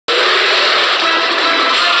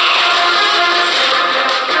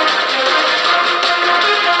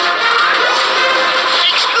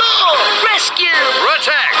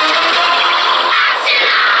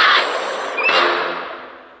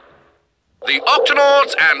the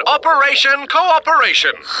Octonauts and Operation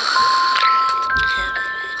Cooperation.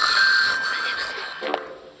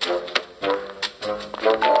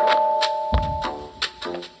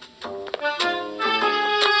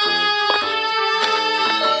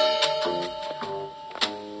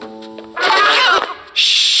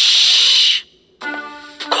 Shh!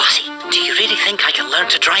 Kwazi, do you really think I can learn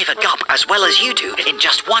to drive a Gup as well as you do in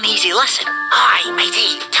just one easy lesson? Aye,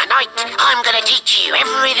 matey. Tonight, I'm gonna teach you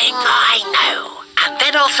everything I know. And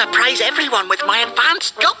then I'll surprise everyone with my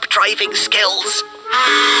advanced Gup driving skills.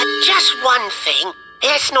 Just one thing.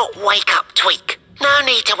 Let's not wake up Tweak. No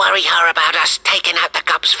need to worry her about us taking out the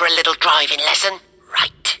Gups for a little driving lesson.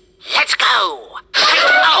 Right. Let's go.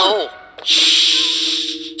 Oh!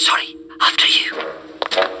 Shh! Sorry, after you.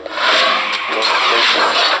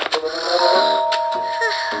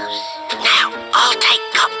 Now, I'll take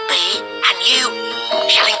Gup-D and you,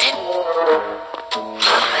 Shellington.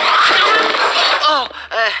 Oh,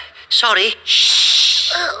 sorry.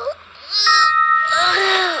 Shh.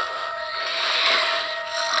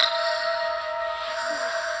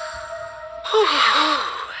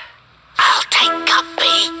 I'll take Gup-D,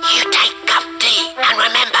 you take Gup-D, and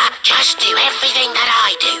remember, just do everything that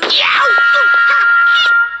I do. Yow!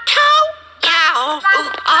 Yow!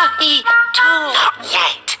 Ooh-ah-ee-toe. Not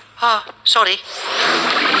yet. Oh, sorry.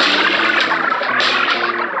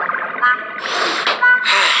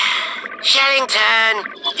 Shellington!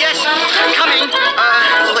 Yes, coming.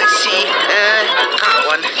 Let's see. That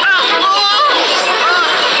one.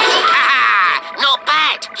 Not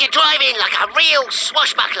bad. You're driving like a real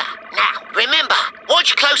swashbuckler. Now, remember,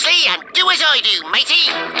 watch closely and do as I do, matey.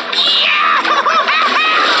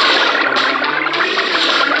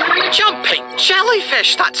 Jumping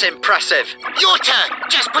jellyfish, that's impressive. Your turn.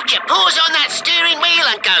 Just put your paws on that steering wheel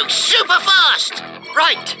and go super fast.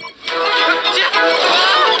 Right.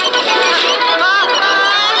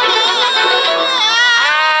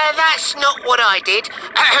 That's not what I did.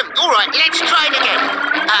 All right, let's try it again.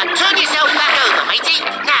 Turn yourself back over, matey.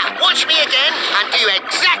 Now, watch me again and do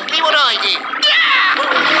exactly what I do.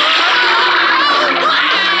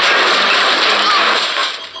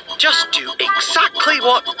 Just do exactly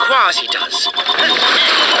what Kwazi does.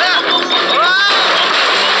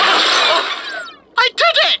 I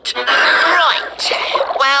did it! Right.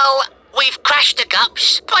 Well, we've crashed the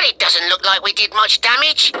Gups, but it doesn't look like we did much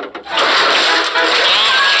damage.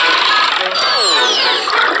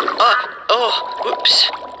 Whoops.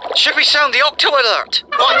 Should we sound the Octo alert?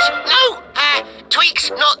 What? No! Tweak's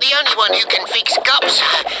not the only one who can fix Gups,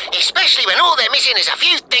 especially when all they're missing is a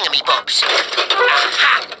few thingamybobs.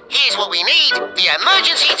 Aha! Here's what we need, the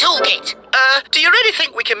emergency toolkit. Do you really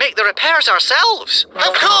think we can make the repairs ourselves?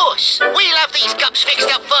 Of course! We'll have these Gups fixed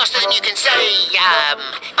up faster than you can say,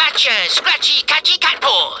 batcher, scratchy, catchy cat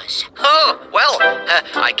paws. Oh, well,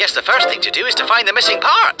 I guess the first thing to do is to find the missing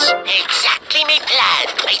parts. Exactly me plan,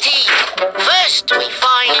 matey. First, we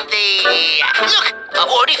find the... Look, I've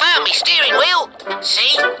already found me steering wheel.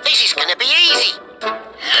 See? This is gonna be easy.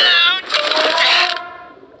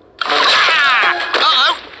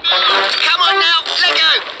 Uh-oh. Come on now, let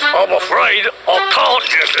go. I'm afraid I can't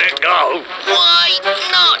just let go. Why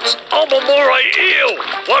not? I'm a moray eel.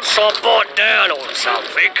 Once I bite down on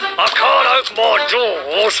something, I can't open my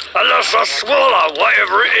jaws unless I swallow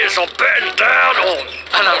whatever it is I'm betting down on.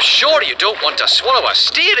 And I'm sure you don't want to swallow a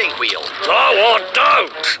steering wheel. No, I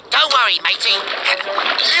don't. Don't worry, matey.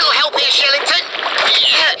 Little help here, Shellington.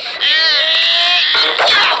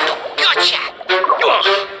 Gotcha.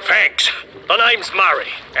 Oh, thanks. The name's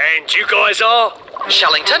Murray, and you guys are?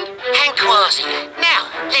 Shellington? And Kwazi. Now,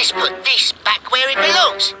 let's put this back where it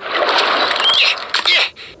belongs.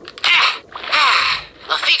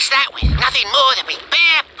 I'll fix that with nothing more than my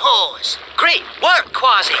bare paws. Great work,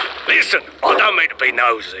 Kwazi. Listen, I don't mean to be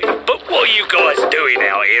nosy, but what are you guys doing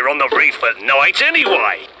out here on the reef at night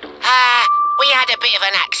anyway? We had a bit of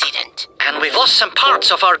an accident. And we've lost some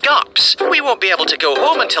parts of our Gups. We won't be able to go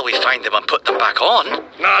home until we find them and put them back on.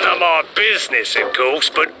 None of my business, of course,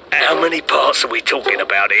 but how many parts are we talking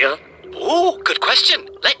about here? Oh, good question.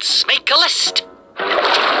 Let's make a list.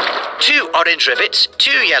 2 orange rivets,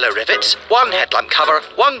 2 yellow rivets, 1 headlamp cover,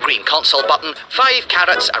 1 green console button, 5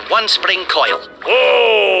 carrots and 1 spring coil.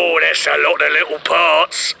 Oh, that's a lot of little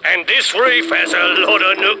parts. And this reef has a lot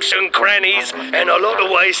of nooks and crannies and a lot of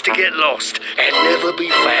ways to get lost and never be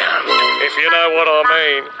found, if you know what I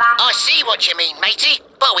mean. I see what you mean, matey,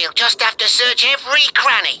 but we'll just have to search every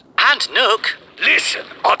cranny. And nook. Listen,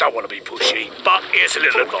 I don't want to be pushy, but here's a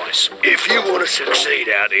little advice. If you want to succeed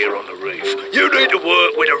out here on the reef, you need to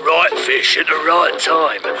work with the right fish at the right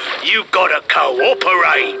time. You gotta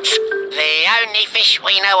cooperate. The only fish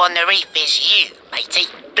we know on the reef is you, matey.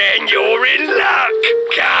 Then you're in luck.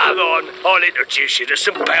 Come on, I'll introduce you to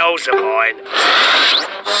some pals of mine.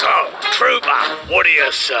 So, Trooper, what do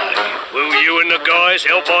you say? Will you and the guys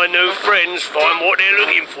help our new friends find what they're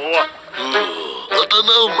looking for? I don't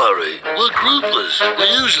know, Murray. We're groupers. We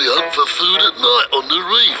usually hunt for food at night on the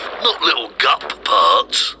reef, not little gup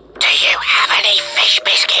parts. Do you have any fish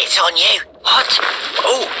biscuits on you? What?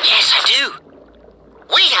 Oh, yes, I do.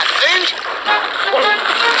 We have food.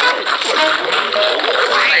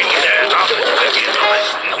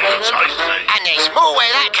 And there's more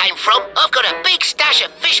where that came from. I've got a big stash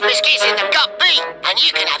of fish biscuits in the Gup-D, and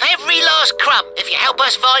you can have every last crumb if you help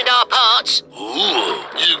us find our parts. Ooh,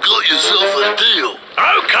 you got yourself a deal.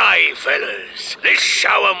 Okay, fellas, let's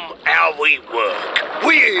show 'em how we work.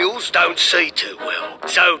 We eels don't see too well,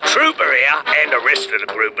 so Trooper here and the rest of the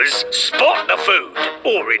groupers spot the food,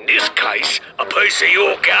 or in this case, a piece of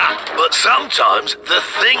your gut. But sometimes the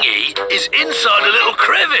thingy is inside a little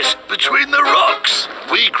crevice between the rocks.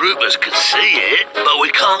 We groupers can see it, but we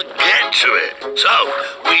can't get to it. So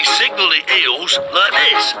we signal the eels like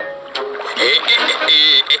this.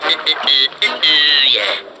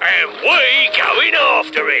 Yeah. And we going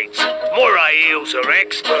after it. Moray eels are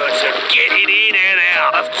experts at getting in and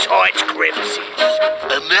out of tight crevices.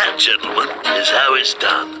 And that, gentlemen, is how it's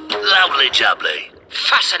done. Lovely jubbly.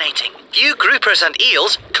 Fascinating. You groupers and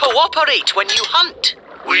eels cooperate when you hunt.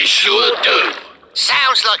 We sure do.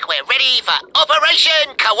 Sounds like we're ready for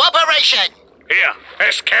Operation Cooperation. Here,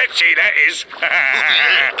 that's catchy, that is.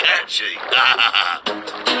 Yeah, catchy.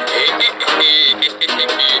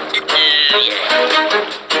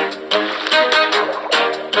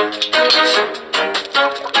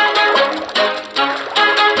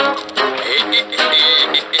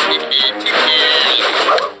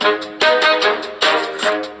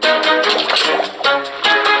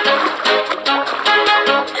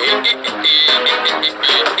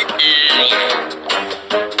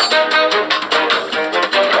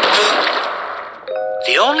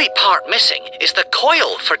 The only part missing is the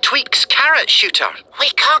coil for Tweak's carrot shooter. We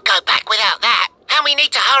can't go back without that. And we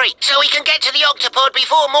need to hurry so we can get to the octopod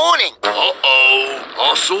before morning. Uh-oh.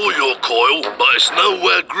 I saw your coil, but it's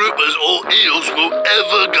nowhere groupers or eels will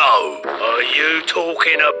ever go. Are you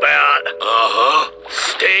talking about Uh-huh.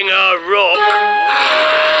 Stinger Rock?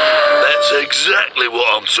 That's exactly what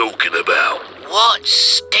I'm talking about. What's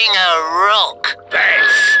Stinger Rock?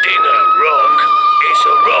 That's Stinger Rock. It's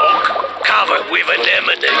a rock covered with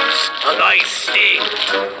anemones, and they sting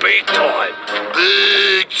big time.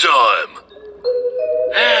 Big time.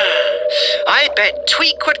 I bet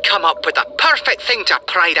Tweak would come up with the perfect thing to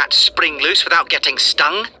pry that spring loose without getting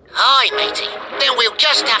stung. Aye, matey. Then we'll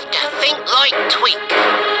just have to think like Tweak.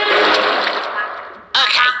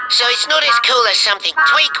 Okay, so it's not as cool as something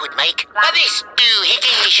Tweak would make, but this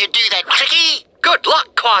doohickey should do the tricky. Good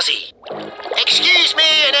luck, Kwazi. Excuse me,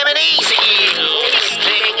 anemones.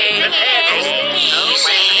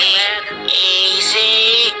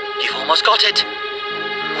 Easy. You've almost got it.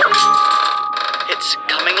 It's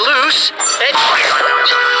coming loose.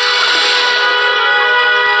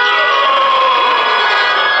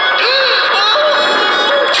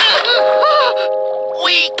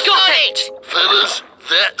 We got it. Fellas,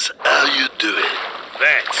 that's how you do it.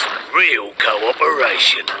 That's real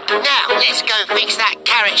cooperation. Now, let's go fix that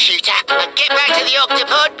carrot shooter and get back to the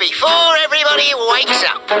octopod before everybody wakes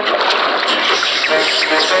up.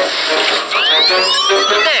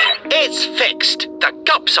 There, it's fixed. The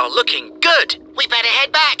gups are looking good. We better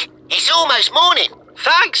head back. It's almost morning.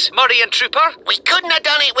 Thanks, Murray and Trooper. We couldn't have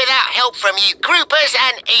done it without help from you groupers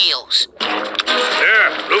and eels.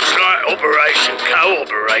 Yeah, looks like Operation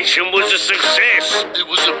Cooperation was a success. It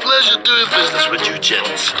was a pleasure doing business with you,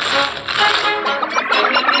 gents.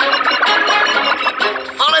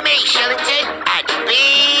 Follow me, Shellington, and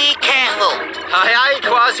be careful. Aye, aye,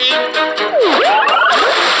 Kwazi.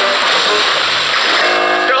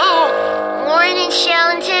 Oh, Morning,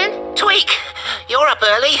 Shellington. Tweak, you're up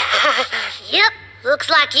early. Yep, looks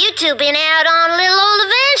like you two been out on a little old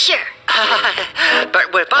adventure.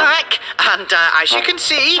 but we're back, and as you can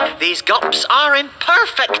see, these gups are in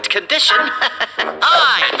perfect condition.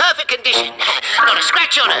 Aye, perfect condition. Not a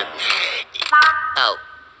scratch on them. Oh.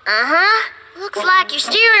 Uh-huh. Looks like your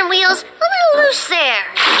steering wheel's a little loose there.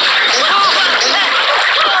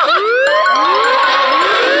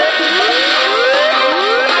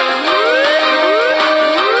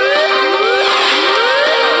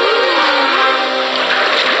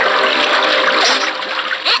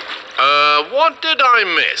 what did I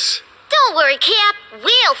miss? Don't worry, Cap.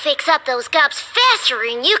 We'll fix up those gups faster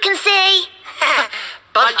than you can say.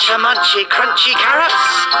 Bunch of munchy, crunchy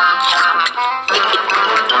carrots.